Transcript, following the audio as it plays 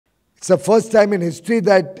It's the first time in history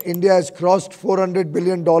that India has crossed $400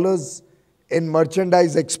 billion in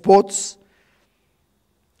merchandise exports.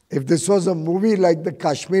 If this was a movie like the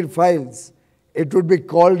Kashmir Files, it would be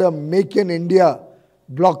called a Make in India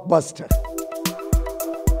blockbuster.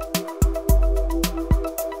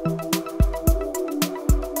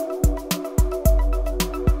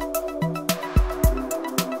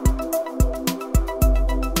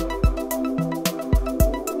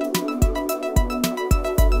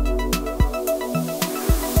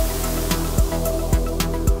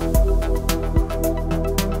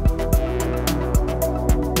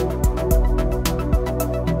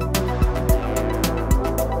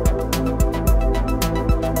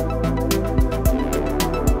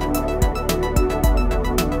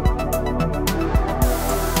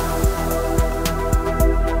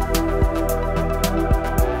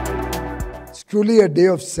 Truly a day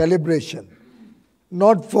of celebration,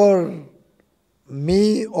 not for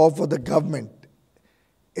me or for the government.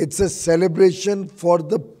 It's a celebration for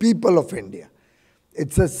the people of India.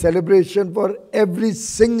 It's a celebration for every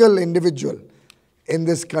single individual in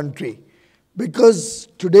this country. Because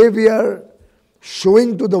today we are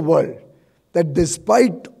showing to the world that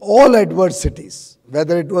despite all adversities,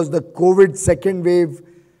 whether it was the COVID second wave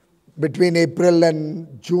between April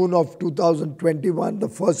and June of 2021, the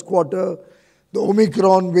first quarter, the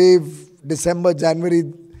Omicron wave, December, January,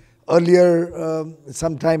 earlier,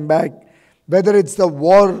 some time back, whether it's the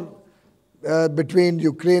war between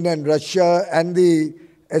Ukraine and Russia and the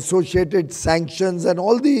associated sanctions and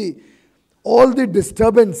all the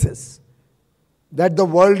disturbances that the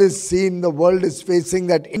world is seeing, the world is facing,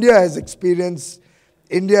 that India has experienced.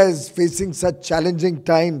 India is facing such challenging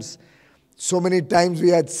times. So many times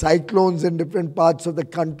we had cyclones in different parts of the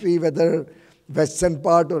country, whether western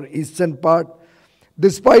part or eastern part.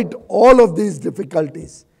 Despite all of these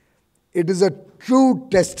difficulties, it is a true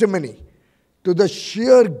testimony to the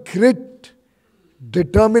sheer grit,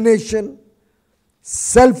 determination,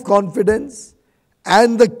 self-confidence,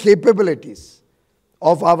 and the capabilities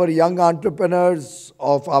of our young entrepreneurs,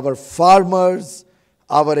 of our farmers,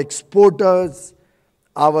 our exporters,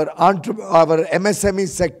 our MSME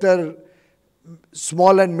sector,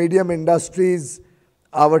 small and medium industries,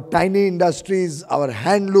 our tiny industries, our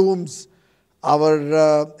handlooms,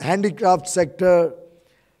 our handicraft sector,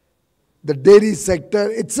 the dairy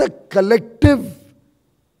sector. It's a collective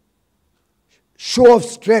show of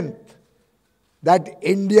strength that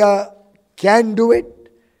India can do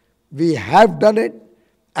it, we have done it,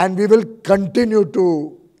 and we will continue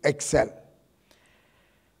to excel.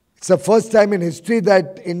 It's the first time in history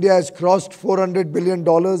that India has crossed $400 billion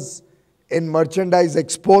in merchandise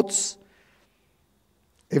exports.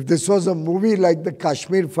 If this was a movie like the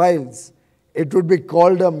Kashmir Files, it would be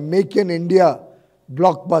called a Make in India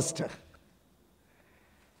blockbuster.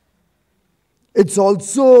 It's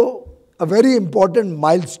also a very important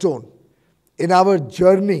milestone in our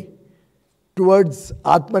journey towards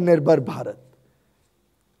Atmanirbhar Bharat,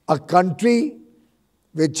 a country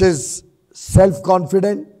which is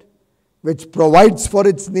self-confident, which provides for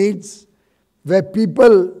its needs, where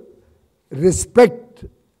people respect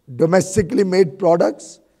domestically made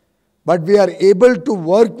products, but we are able to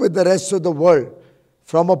work with the rest of the world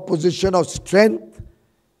from a position of strength.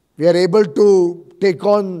 We are able to take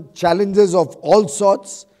on challenges of all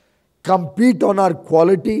sorts, compete on our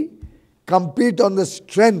quality, compete on the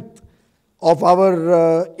strength of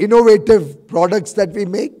our innovative products that we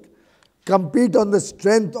make, compete on the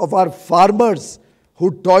strength of our farmers who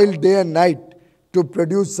toil day and night to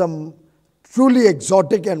produce some truly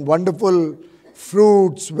exotic and wonderful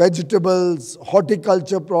fruits, vegetables,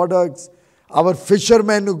 horticulture products, our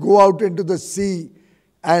fishermen who go out into the sea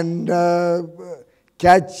and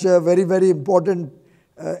catch very, very important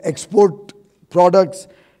export products.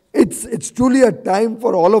 It's truly a time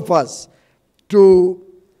for all of us to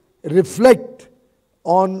reflect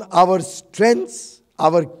on our strengths,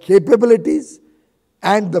 our capabilities,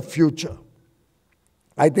 and the future.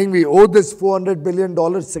 I think we owe this $400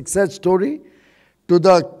 billion success story to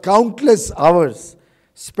the countless hours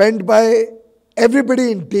spent by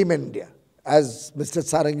everybody in Team India, as Mr.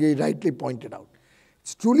 Sarangi rightly pointed out.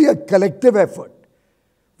 It's truly a collective effort.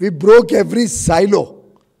 We broke every silo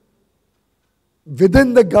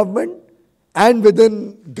within the government and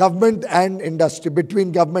within government and industry,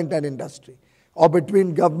 between government and industry, or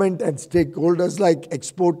between government and stakeholders like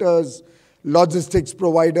exporters, logistics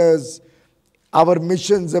providers, our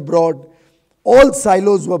missions abroad. All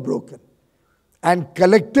silos were broken. And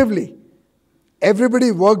collectively, everybody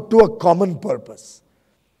worked to a common purpose.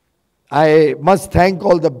 I must thank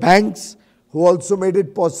all the banks who also made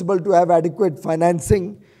it possible to have adequate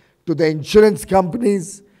financing, to the insurance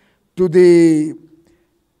companies, to the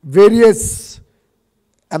various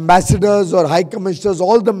ambassadors or high commissioners,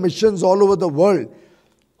 all the missions all over the world,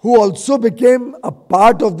 who also became a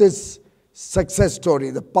part of this success story,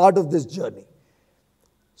 the part of this journey.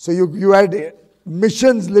 So you had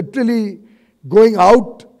missions literally going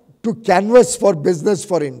out to canvas for business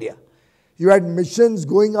for India. You had missions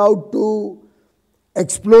going out to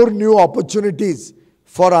explore new opportunities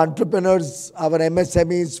for entrepreneurs, our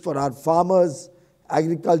MSMEs, for our farmers,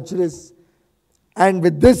 agriculturists. And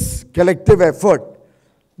with this collective effort,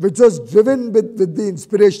 which was driven with the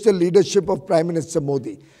inspirational leadership of Prime Minister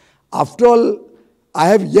Modi. After all, I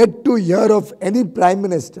have yet to hear of any Prime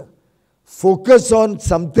Minister focus on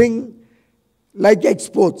something like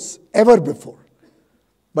exports ever before.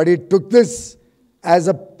 But he took this as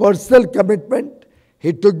a personal commitment.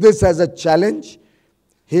 He took this as a challenge.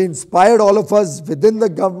 He inspired all of us within the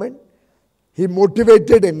government. He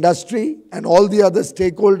motivated industry and all the other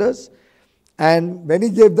stakeholders. And when he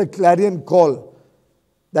gave the clarion call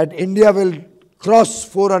that India will cross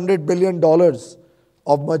 $400 billion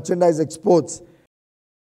of merchandise exports,